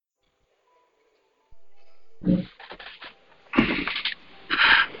So,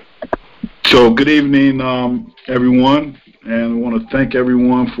 good evening, everyone, and I want to thank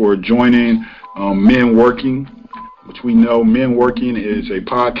everyone for joining Men Working, which we know Men Working is a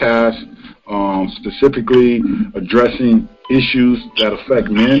podcast specifically addressing issues that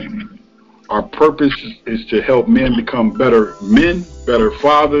affect men. Our purpose is to help men become better men, better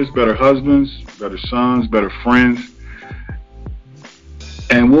fathers, better husbands, better sons, better friends.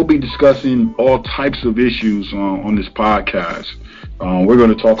 And we'll be discussing all types of issues on this podcast. We're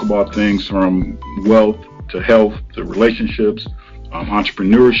going to talk about things from wealth to health to relationships,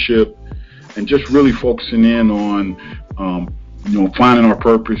 entrepreneurship, and just really focusing in on, finding our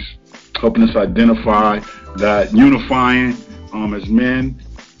purpose, helping us identify that, unifying as men,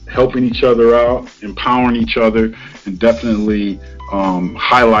 helping each other out, empowering each other, and definitely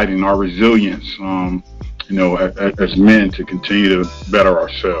highlighting our resilience, as men to continue to better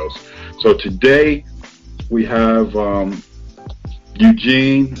ourselves. So today we have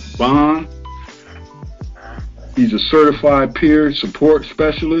Eugene Bond. He's a certified peer support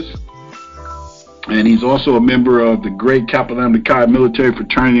specialist, and he's also a member of the Great Kappa Lambda Chi Military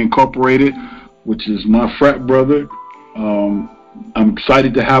Fraternity Incorporated, which is my frat brother. I'm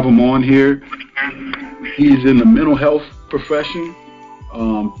excited to have him on here. He's in the mental health profession.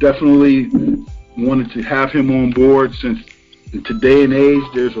 Definitely wanted to have him on board since in today and age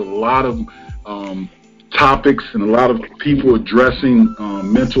there's a lot of topics and a lot of people addressing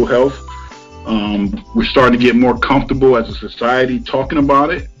mental health. We're starting to get more comfortable as a society talking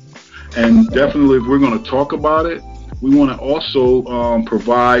about it, and definitely if we're going to talk about it, we want to also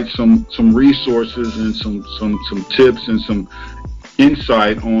provide some resources and some tips and some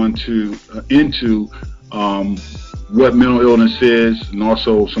insight into what mental illness is, and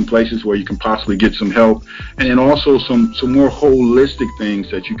also some places where you can possibly get some help, and then also some more holistic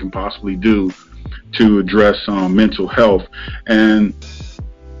things that you can possibly do to address mental health. And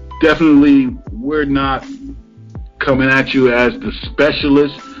definitely we're not coming at you as the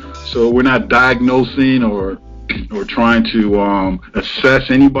specialist, so we're not diagnosing or trying to assess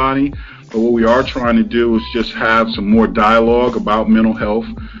anybody, but what we are trying to do is just have some more dialogue about mental health,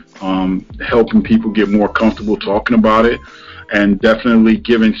 helping people get more comfortable talking about it, and definitely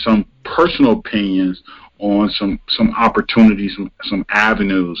giving some personal opinions on some opportunities, some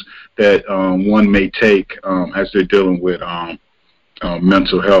avenues that one may take as they're dealing with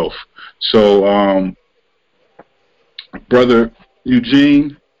mental health. So, Brother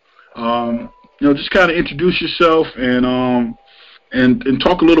Eugene, just kind of introduce yourself and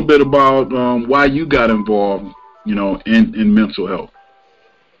talk a little bit about why you got involved, in mental health.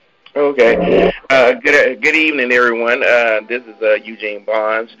 Okay. Good evening, everyone. This is Eugene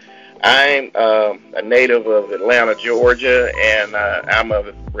Bonds. I'm a native of Atlanta, Georgia, and I'm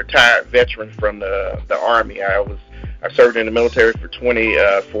a retired veteran from the Army. I served in the military for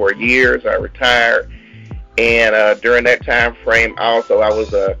 24 years. I retired, and during that time frame, also I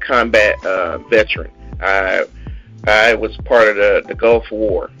was a combat veteran. I was part of the Gulf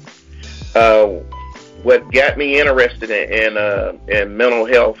War. What got me interested in mental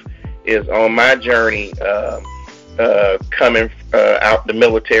health is on my journey coming out the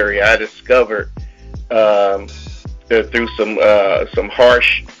military. I discovered through some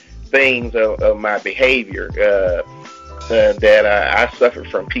harsh things of my behavior that I suffered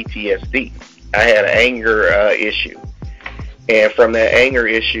from PTSD. I had an anger issue, and from that anger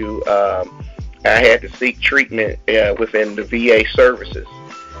issue, I had to seek treatment within the VA services.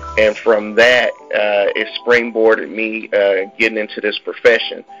 And from that, it springboarded me getting into this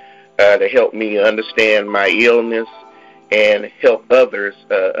profession to help me understand my illness and help others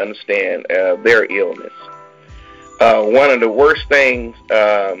understand their illness. One of the worst things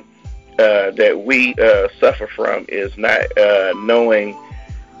that we suffer from is not knowing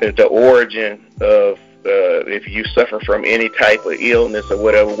the origin of if you suffer from any type of illness or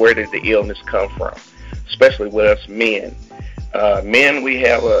whatever, where did the illness come from? Especially with us men. Men, we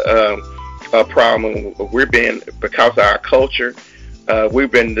have a problem. Because of our culture,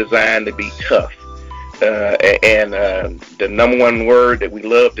 we've been designed to be tough. And the number one word that we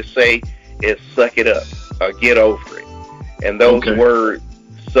love to say is suck it up or get over it. And those words,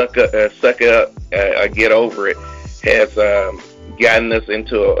 suck it up or get over it, has gotten us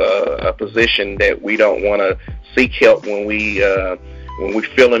into a position that we don't want to seek help when we're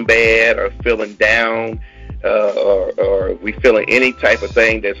feeling bad or feeling down, or we feeling any type of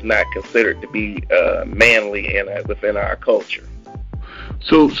thing that's not considered to be manly within our culture.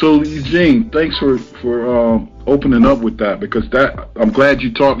 So Eugene, thanks for opening up with that, because I'm glad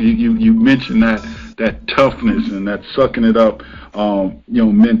you mentioned that that toughness and that sucking it up,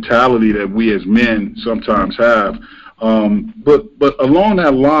 mentality that we as men sometimes have. But along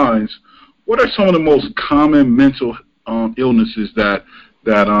that lines, what are some of the most common mental illnesses that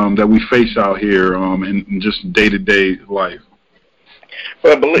we face out here in just day-to-day life?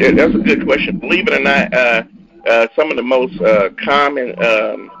 Well, that's a good question. Believe it or not, some of the most common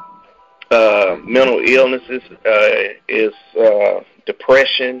mental illnesses is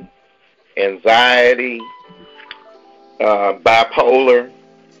depression, anxiety, bipolar,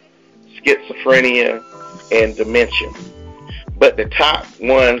 schizophrenia, and dementia. But the top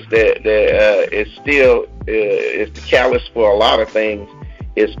ones that is still is the catalyst for a lot of things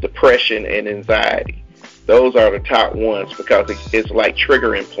is depression and anxiety. Those are the top ones because it's like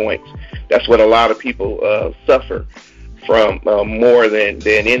triggering points. That's what a lot of people suffer from more than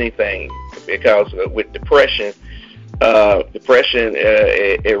anything. Because with depression,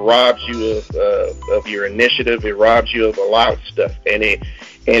 it robs you of your initiative. It robs you of a lot of stuff, and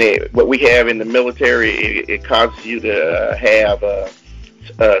what we have in the military, it causes you to have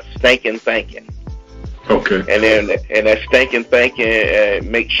stinking thinking. Okay. And that stinking thinking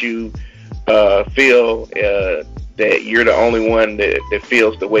makes you feel that you're the only one that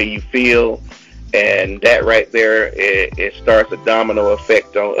feels the way you feel. And that right there, it starts a domino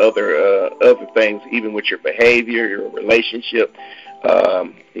effect on other things, even with your behavior, your relationship,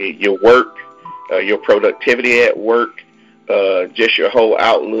 your work, your productivity at work, just your whole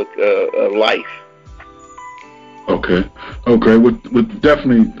outlook of life. Okay. With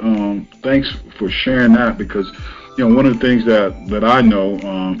definitely, thanks for sharing that, because one of the things that I know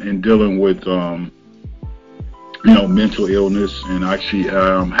in dealing with mental illness, and actually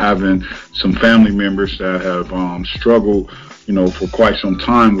having some family members that have struggled, for quite some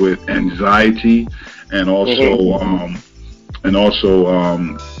time with anxiety, and also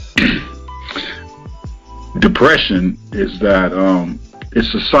depression, is that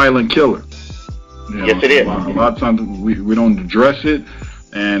it's a silent killer. Yes, it is. A lot of times we don't address it,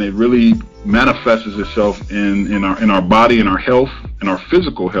 and it really manifests itself in our body, in our health, in our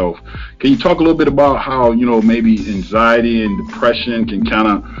physical health. Can you talk a little bit about how maybe anxiety and depression can kind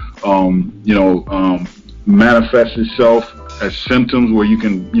of manifest itself as symptoms, where you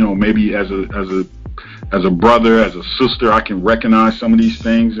can maybe as a brother, as a sister, I can recognize some of these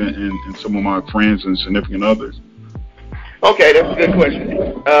things in some of my friends and significant others? Okay, that's a good question.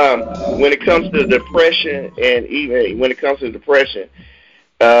 When it comes to depression, and even when it comes to depression,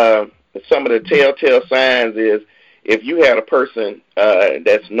 some of the telltale signs is if you had a person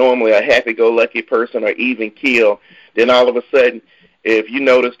that's normally a happy-go-lucky person or even keel, then all of a sudden, if you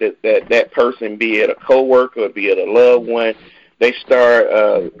notice that person, be it a coworker or be it a loved one, they start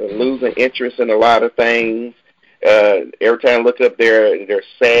losing interest in a lot of things. Every time I look up, they're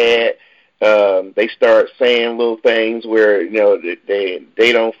sad. They start saying little things where they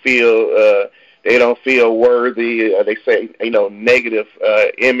don't feel worthy. They say negative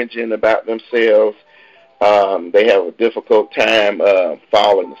imaging about themselves. They have a difficult time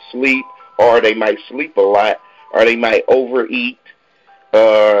falling asleep, or they might sleep a lot, or they might overeat,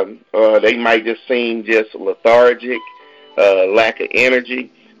 or they might just seem just lethargic, lack of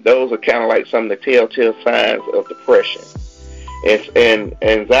energy. Those are kind of like some of the telltale signs of depression. And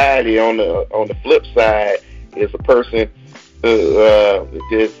anxiety on the flip side is a person who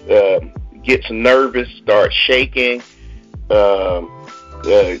just gets nervous, starts shaking, worry,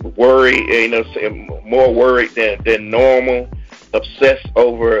 more worried than normal, obsessed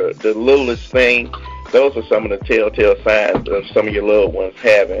over the littlest thing. Those are some of the telltale signs of some of your loved ones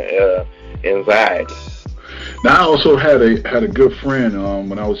having anxiety. Now, I also had a good friend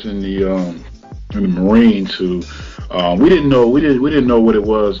when I was in the Marines who we didn't know what it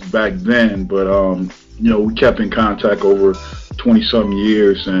was back then, but we kept in contact over 20-something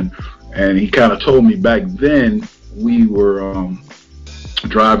years, and he kind of told me back then we were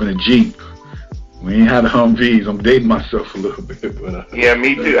driving a Jeep. We ain't had Humvees. I'm dating myself a little bit, but yeah,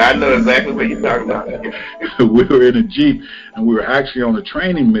 me too. I know exactly what you're talking about. We were in a Jeep, and we were actually on a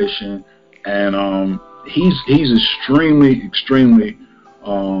training mission, and he's extremely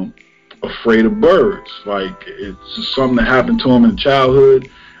afraid of birds. Like, it's just something that happened to him in childhood,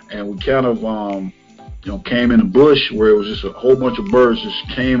 and we kind of came in a bush where it was just a whole bunch of birds just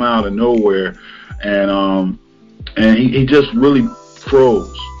came out of nowhere, and he just really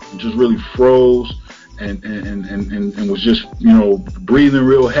froze. He just really froze and was just breathing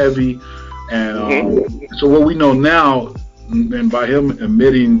real heavy, and so what we know now, and by him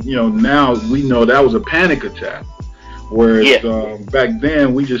admitting, now we know that was a panic attack. Whereas back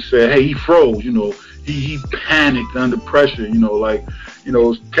then we just said, hey, he froze, he panicked under pressure, like, you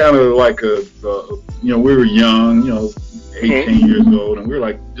know, it's kind of like you know, we were young, you know, 18 years old, and we were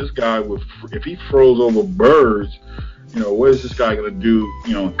like, this guy if he throws over birds, you know, what is this guy going to do,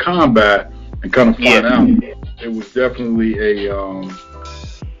 you know, in combat? And kind of find out it was definitely a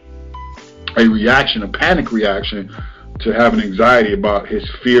reaction, a panic reaction to having anxiety about his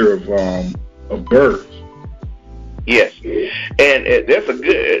fear of birds. Yes, and that's a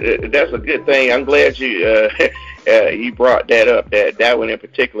good thing. I'm glad you you brought that up, that one in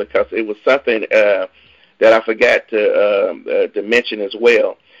particular, because it was something that I forgot to mention as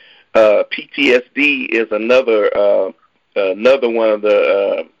well. PTSD is another one of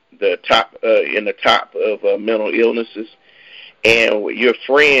the top in the top of mental illnesses, and your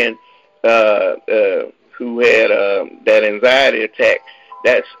friend who had that anxiety attack,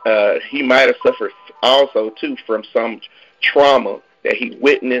 that's he might have suffered also too from some trauma that he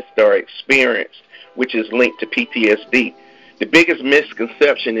witnessed or experienced, which is linked to PTSD. The biggest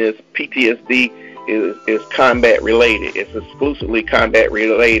misconception is PTSD is combat related. It's exclusively combat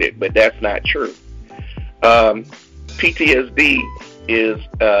related, but that's not true. PTSD is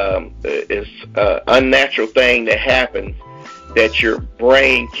unnatural thing that happens that your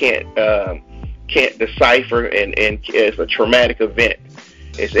brain can't decipher, and it's a traumatic event.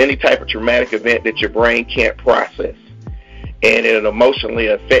 It's any type of traumatic event that your brain can't process, and it emotionally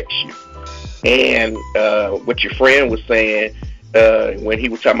affects you. And what your friend was saying when he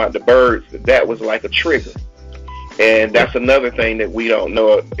was talking about the birds, that was like a trigger. And that's another thing that we don't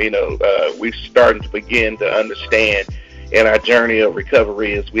know. You know, we're starting to begin to understand in our journey of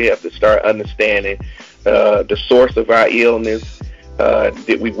recovery is we have to start understanding the source of our illness.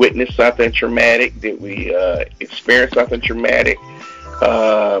 Did we witness something traumatic? Did we experience something traumatic?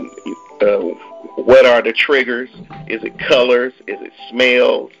 What are the triggers? Is it colors? Is it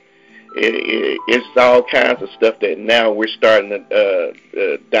smells? It's all kinds of stuff that now we're starting to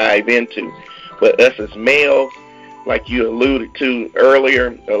dive into. But us as males, like you alluded to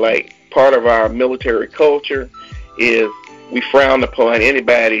earlier, like part of our military culture is we frown upon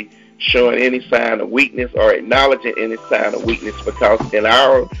anybody showing any sign of weakness or acknowledging any sign of weakness, because in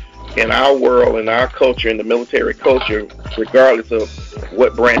our world, in our culture, in the military culture, regardless of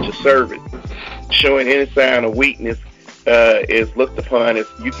what branch of service, showing any sign of weakness is looked upon as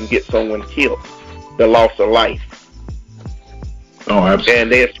you can get someone killed, the loss of life. Oh, absolutely.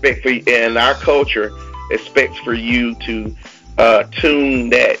 And they expect and our culture expects for you to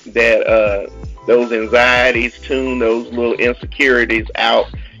tune those anxieties, tune those little insecurities out,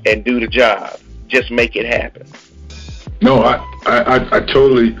 and do the job. Just make it happen. No, I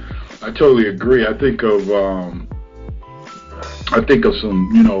totally agree. I think of some,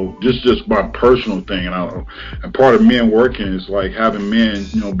 you know, just my personal thing, and part of men working is like having men,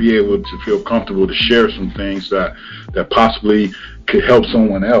 you know, be able to feel comfortable to share some things that possibly could help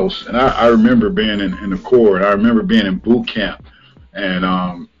someone else. And I remember being in the Corps, and I remember being in boot camp, and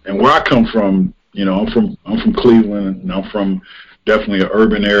where I come from, you know, I'm from Cleveland, and I'm from definitely an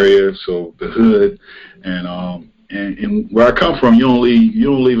urban area, so the hood, and where I come from, you don't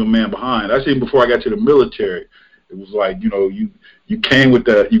leave a man behind. That's even before I got to the military. It was like, you know, you came with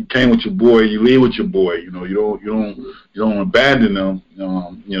your boy, you leave with your boy. You know, you don't abandon them.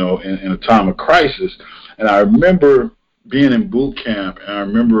 You know, in a time of crisis. And I remember being in boot camp, and I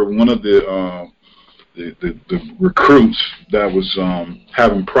remember one of the recruits that was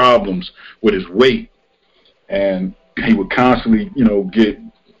having problems with his weight, and he would constantly, you know, get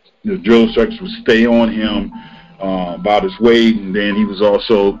the drill instructors would stay on him about his weight, and then he was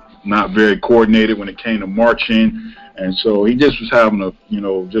also not very coordinated when it came to marching, and so he just was having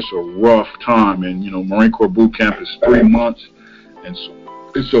just a rough time. And you know, Marine Corps boot camp is 3 months, and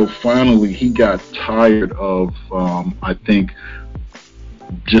so finally he got tired of I think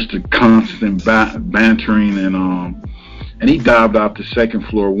just the constant bantering, and he dived out the second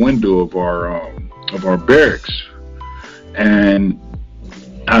floor window of our barracks. And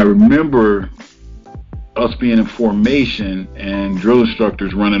I remember us being in formation and drill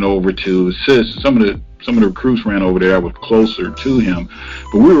instructors running over to assist. Some of the recruits ran over there. I was closer to him,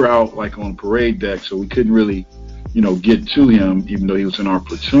 but we were out like on parade deck, so we couldn't really, you know, get to him, even though he was in our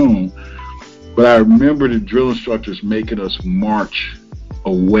platoon. But I remember the drill instructors making us march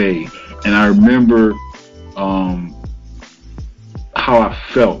away, and I remember how I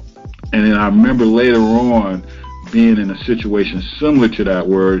felt. And then I remember later on being in a situation similar to that,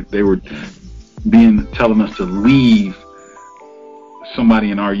 where they were telling us to leave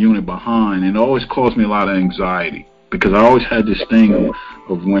somebody in our unit behind, and it always caused me a lot of anxiety, because I always had this thing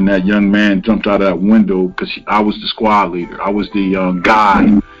of when that young man jumped out of that window, because I was the squad leader, I was the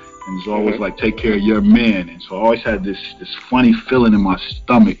guy and it's always like, take care of your men. And so I always had this funny feeling in my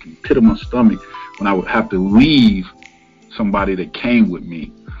stomach, in the pit of my stomach, when I would have to leave somebody that came with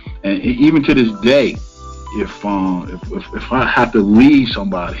me. And even to this day, if I have to leave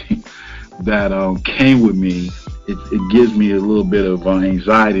somebody that came with me, it gives me a little bit of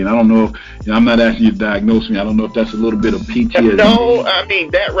anxiety. And I don't know if, I'm not asking you to diagnose me. I don't know if that's a little bit of PTSD. No, I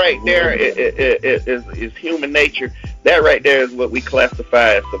mean, that right there is human nature. That right there is what we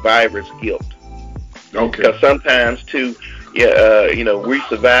classify as survivor's guilt. Okay. Because sometimes, too, we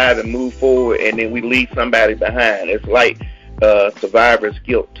survive and move forward, and then we leave somebody behind. It's like survivor's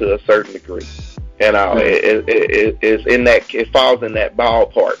guilt to a certain degree. And it falls in that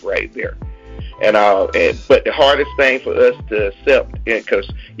ballpark right there. But the hardest thing for us to accept, because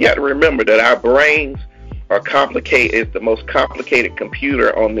you have to remember that our brains are complicated. It's the most complicated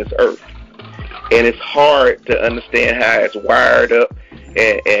computer on this earth, and it's hard to understand how it's wired up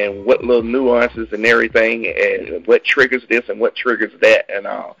and what little nuances and everything, and what triggers this and what triggers that and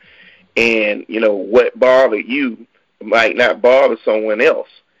all. And what bothered you might not bother someone else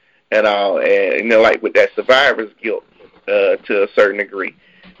and all. And like with that survivor's guilt to a certain degree.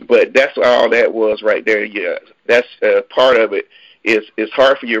 But that's all that was right there. Yeah, that's part of it. It's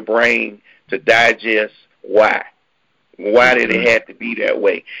hard for your brain to digest why. Why did it have to be that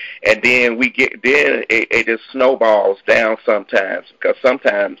way? And then it just snowballs down sometimes, because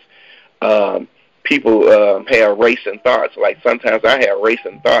sometimes people have racing thoughts. Like sometimes I have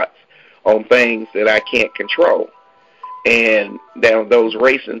racing thoughts on things that I can't control, and then those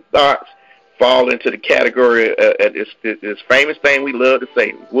racing thoughts fall into the category of this famous thing we love to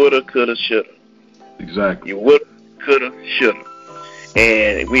say, woulda, coulda, shoulda. Exactly. You woulda, coulda, shoulda.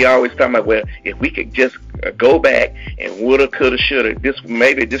 And we always talk about, well, if we could just go back and woulda, coulda, shoulda,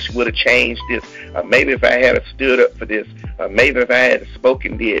 maybe this would have changed this. Maybe if I had stood up for this. Maybe if I had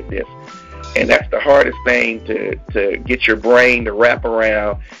spoken, did this. And that's the hardest thing to get your brain to wrap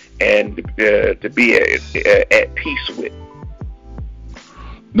around and to be at peace with.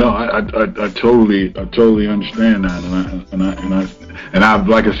 No, I totally understand that, and I've,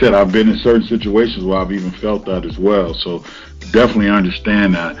 like I said, I've been in certain situations where I've even felt that as well. So definitely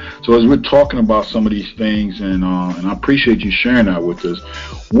understand that. So as we're talking about some of these things, and I appreciate you sharing that with us.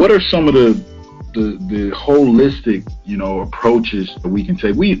 What are some of the holistic, approaches that we can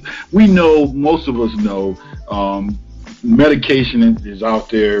take? We know, most of us know, medication is out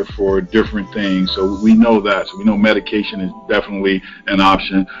there for different things, so we know that. So we know medication is definitely an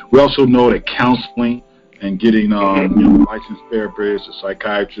option. We also know that counseling and getting licensed therapists or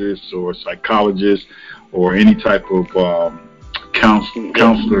psychiatrists or psychologists or any type of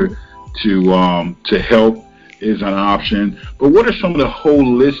counselor to help is an option. But what are some of the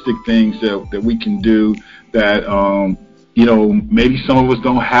holistic things that we can do that maybe some of us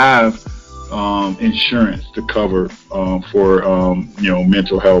don't have insurance to cover for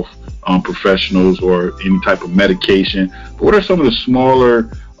mental health professionals or any type of medication? But what are some of the smaller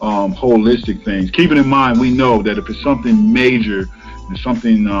holistic things? Keeping in mind, we know that if it's something major and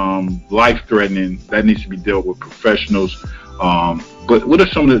something life-threatening, that needs to be dealt with professionals. But what are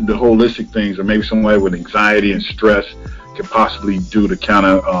some of the holistic things, or maybe somebody with anxiety and stress could possibly do to kind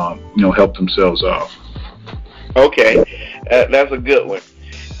of help themselves out? Okay, that's a good one.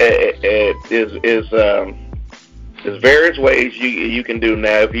 There's various ways you can do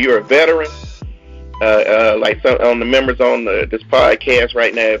now. If you're a veteran, like some on the members on this podcast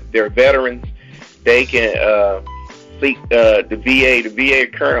right now, if they're veterans, they can seek the VA. The VA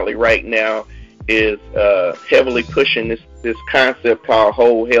currently right now is heavily pushing this concept called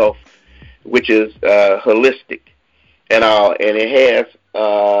whole health, which is holistic and all, and it has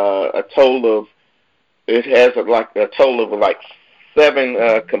a total of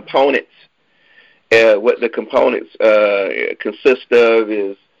 7 components. What the components consist of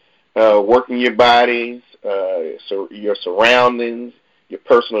is working your bodies, so your surroundings, your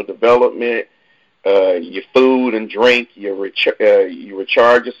personal development, your food and drink, you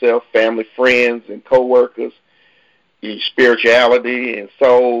recharge yourself, family, friends, and coworkers, your spirituality and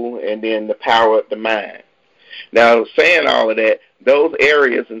soul, and then the power of the mind. Now, saying all of that, those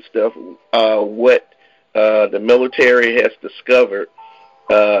areas and stuff, what the military has discovered.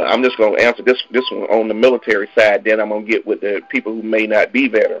 I'm just going to answer this one on the military side, then I'm going to get with the people who may not be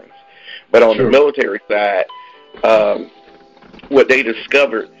veterans. But on the military side, what they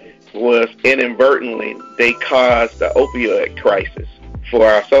discovered was inadvertently they caused the opioid crisis for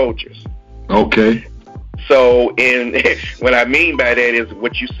our soldiers. Okay. So what I mean by that is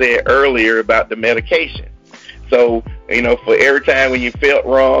what you said earlier about the medication. So, for every time when you felt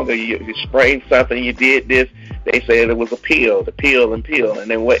wrong or you sprained something, you did this, they said it was a pill, the pill and pill. And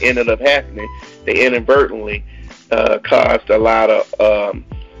then what ended up happening, they inadvertently caused a lot of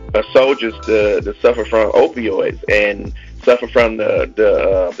soldiers to suffer from opioids and suffer from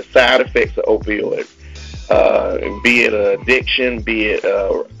the side effects of opioids, be it addiction, be it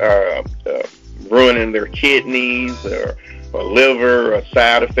ruining their kidneys or liver, or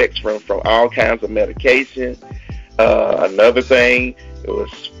side effects from all kinds of medication. Another thing, it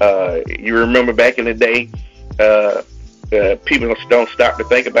was you remember back in the day, people don't stop to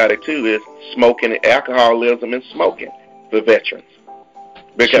think about it too, is smoking, alcoholism, and smoking for veterans,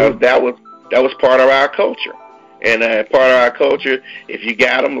 because that was part of our culture. And part of our culture, if you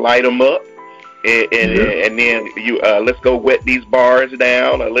got them, light them up, and then you let's go wet these bars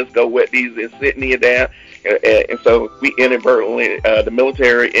down, or let's go wet these insignia down. And so we inadvertently, the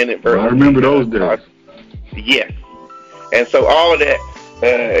military inadvertently. I remember those days. Yes. And so all of that,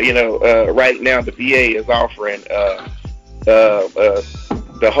 right now the VA is offering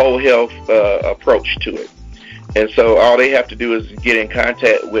the whole health approach to it. And so all they have to do is get in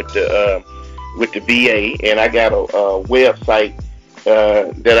contact with the VA, and I got a website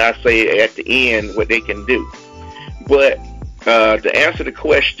that I say at the end what they can do. But to answer the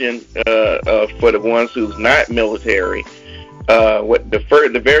question for the ones who's not military, what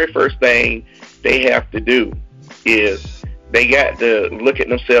the very first thing they have to do is they got to look at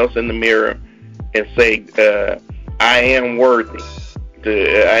themselves in the mirror and say, I am worthy.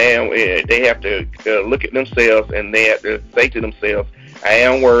 They have to look at themselves, and they have to say to themselves, I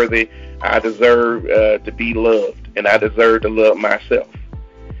am worthy. I deserve to be loved, and I deserve to love myself.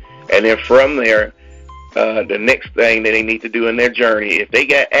 And then from there, the next thing that they need to do in their journey, if they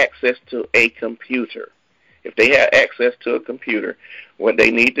got access to a computer, what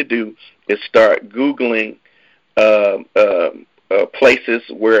they need to do is start Googling places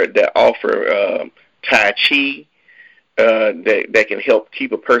that offer Tai Chi, that can help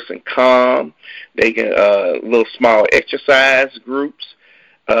keep a person calm. They can little small exercise groups,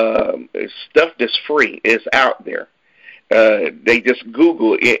 stuff that's free is out there. They just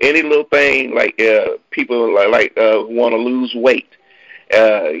Google any little thing, like people like want to lose weight.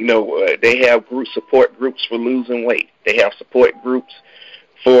 They have support groups for losing weight. They have support groups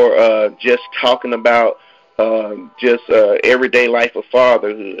for just talking about just everyday life of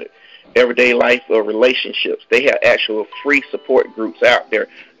fatherhood, everyday life of relationships. They have actual free support groups out there,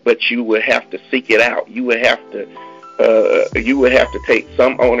 but you would have to seek it out. You would have to take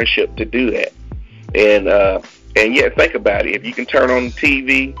some ownership to do that. And yeah, think about it. If you can turn on the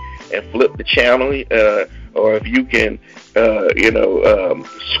TV and flip the channel, or if you can,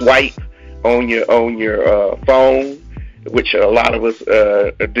 swipe on your phone, which a lot of us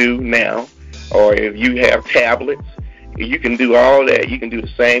do now, or if you have tablets, you can do all that. You can do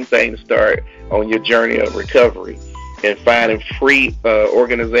the same thing to start on your journey of recovery and finding free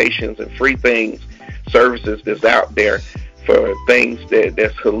organizations and free things, services that's out there for things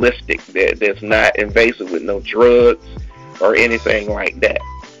that's holistic, that's not invasive, with no drugs or anything like that.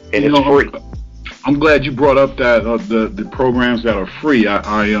 And it's free. I'm glad you brought up that the programs that are free.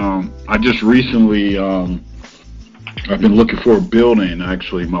 I just recently I've been looking for a building.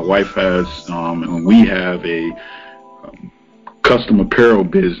 Actually, my wife has and we have a custom apparel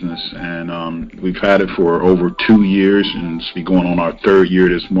business, and we've had it for over 2 years, and it's be going on our 3rd year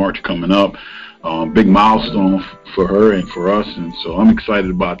this March coming up. Big milestone for her and for us, and so I'm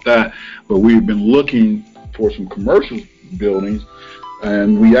excited about that. But we've been looking for some commercial buildings,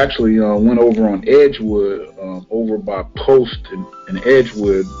 and we actually went over on Edgewood, over by Post and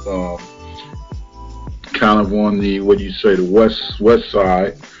Edgewood, kind of on the the west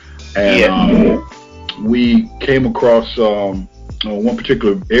side, and we came across one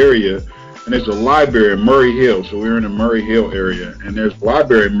particular area, and there's a library in Murray Hill. So we're in the Murray Hill area, and there's a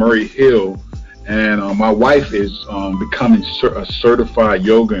library in Murray Hill. And my wife is becoming a certified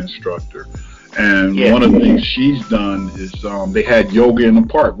yoga instructor. And one of the things she's done is they had yoga in the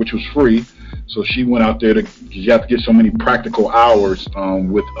park, which was free. So she went out there you have to get so many practical hours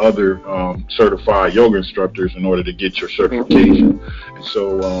with other certified yoga instructors in order to get your certification. And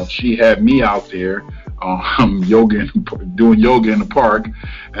so she had me out there doing yoga in the park.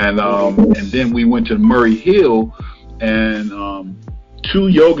 And then we went to Murray Hill, and 2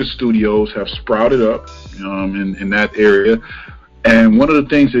 yoga studios have sprouted up in that area. And one of the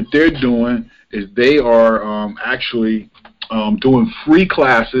things that they're doing is they are actually doing free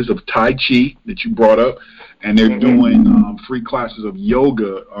classes of Tai Chi that you brought up, and they're doing free classes of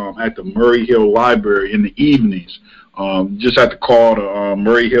yoga at the Murray Hill Library in the evenings. Just have to call the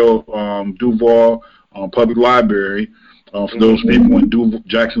Murray Hill Duval Public Library for those people in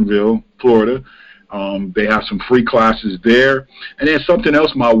Jacksonville, Florida. They have some free classes there. And then something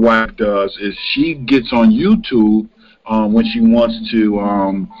else my wife does is she gets on YouTube when she wants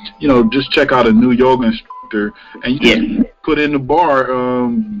to, just check out a new yoga instructor, and you just put in the bar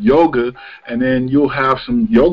yoga, and then you'll have some yoga